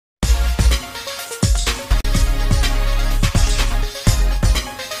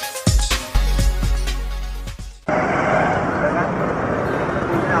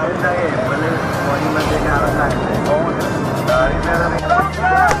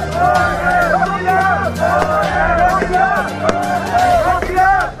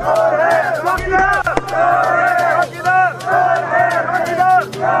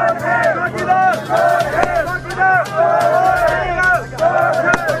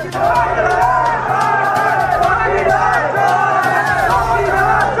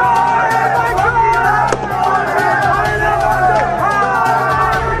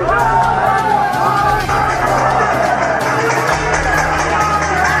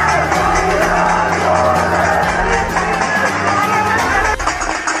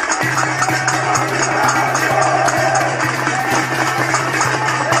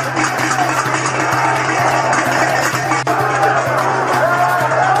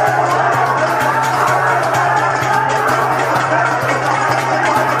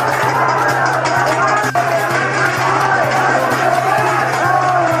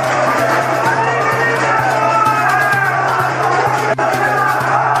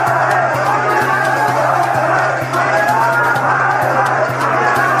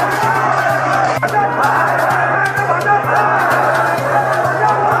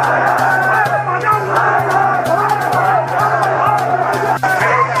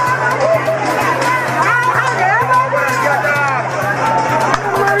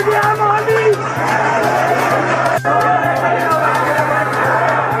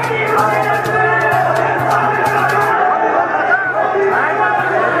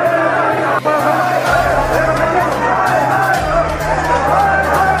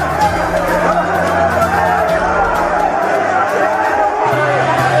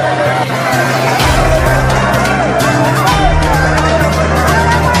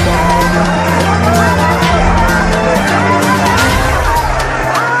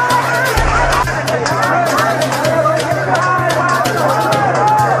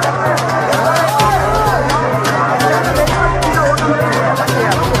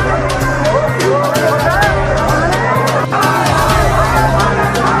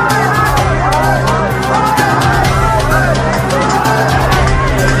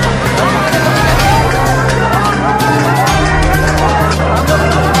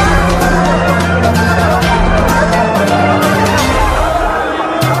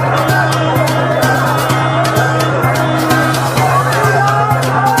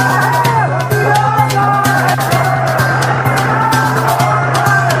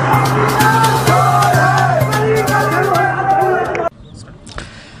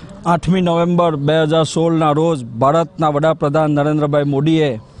8મી November 2016 રોજ ભારતના વડાપ્રધાન નરેન્દ્રભાઈ મોદીએ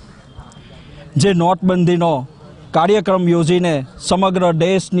જે નોટબંધીનો કાર્યક્રમ યોજીને સમગ્ર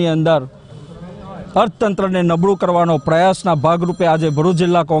દેશની અંદર અર્થતંત્રને નબળું કરવાનો પ્રયાસના ભાગરૂપે આજે ભરૂચ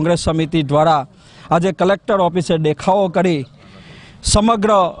જિલ્લા કોંગ્રેસ સમિતિ દ્વારા આજે કલેક્ટર ઓફિસે દેખાવો કરી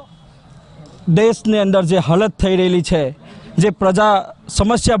સમગ્ર દેશની અંદર જે હાલત થઈ રહેલી છે, જે પ્રજા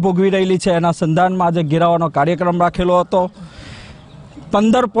સમસ્યા ભોગવી રહેલી છે, એના સંધાનમાં આજે ઘેરાવાનો કાર્યક્રમ રાખેલો હતો।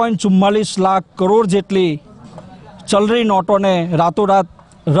 15.44 લાખ કરોડ જેટલી ચલણી નોટોને રાતોરાત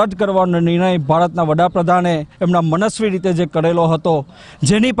રદ કરવાનો નિર્ણય ભારતના વડાપ્રધાને એમના મનસ્વી રીતે જે કરેલો હતો,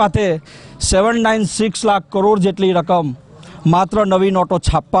 જેની પાસે 796 લાખ કરોડ જેટલી રકમ માત્ર નવી નોટો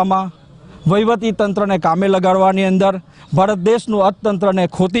છાપવામાં, વહીવટી તંત્રને કામે લગાડવાની અંદર ભારત દેશનું અર્થતંત્રને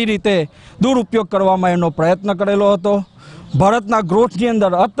ખોટી રીતે દુરુપયોગ કરવામાં એનો પ્રયત્ન કરેલો હતો। ભારતના ગ્રોથની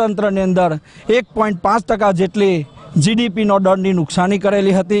અંદર અર્થતંત્રની અંદર 1.5% જેટલી જીડીપીનો દરની નુકસાની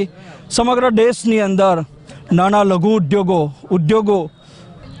કરેલી હતી। સમગ્ર દેશની અંદર નાના લઘુ ઉદ્યોગો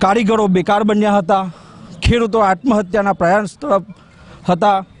કારીગરો બેકાર બન્યા હતા, ખેડૂતો આત્મહત્યાના પ્રયાસ તરફ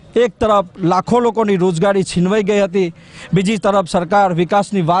હતા। એક તરફ લાખો લોકોની રોજગારી છીનવાઈ ગઈ હતી, બીજી તરફ સરકાર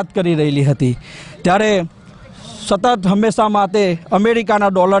વિકાસની વાત કરી રહેલી હતી। ત્યારે સતત હંમેશા માટે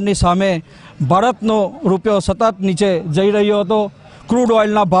અમેરિકાના ડોલરની સામે ભારતનો રૂપિયો સતત નીચે જઈ રહ્યો હતો। ક્રૂડ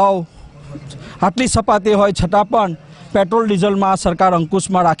ઓઇલના ભાવ આટલી સપાટી હોય છતાં પણ પેટ્રોલ ડીઝલમાં સરકાર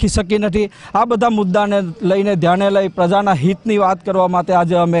અંકુશમાં રાખી શકી નથી। આ બધા મુદ્દાને લઈને ધ્યાને લઈ પ્રજાના હિતની વાત કરવા માટે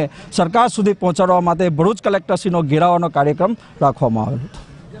આજે અમે સરકાર સુધી પહોંચાડવા માટે ભરૂચ કલેક્ટરશ્રીનો ઘેરાવાનો કાર્યક્રમ રાખવામાં આવેલો હતો।